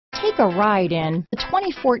Take a ride in the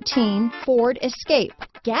 2014 Ford Escape.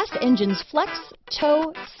 Gas engines flex,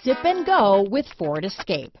 tow, sip and go with Ford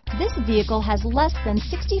Escape. This vehicle has less than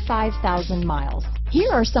 65,000 miles.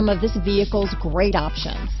 Here are some of this vehicle's great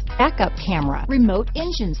options: backup camera, remote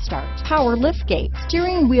engine start, power liftgate,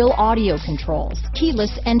 steering wheel audio controls,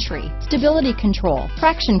 keyless entry, stability control,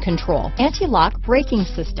 traction control, anti-lock braking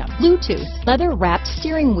system, Bluetooth, leather-wrapped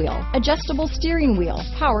steering wheel, adjustable steering wheel,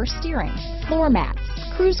 power steering, floor mats,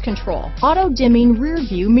 cruise control, auto-dimming rear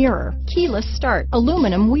view mirror, keyless start,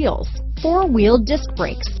 aluminum wheels, four-wheel disc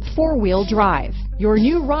brakes, four-wheel drive. Your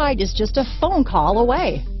new ride is just a phone call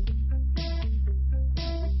away.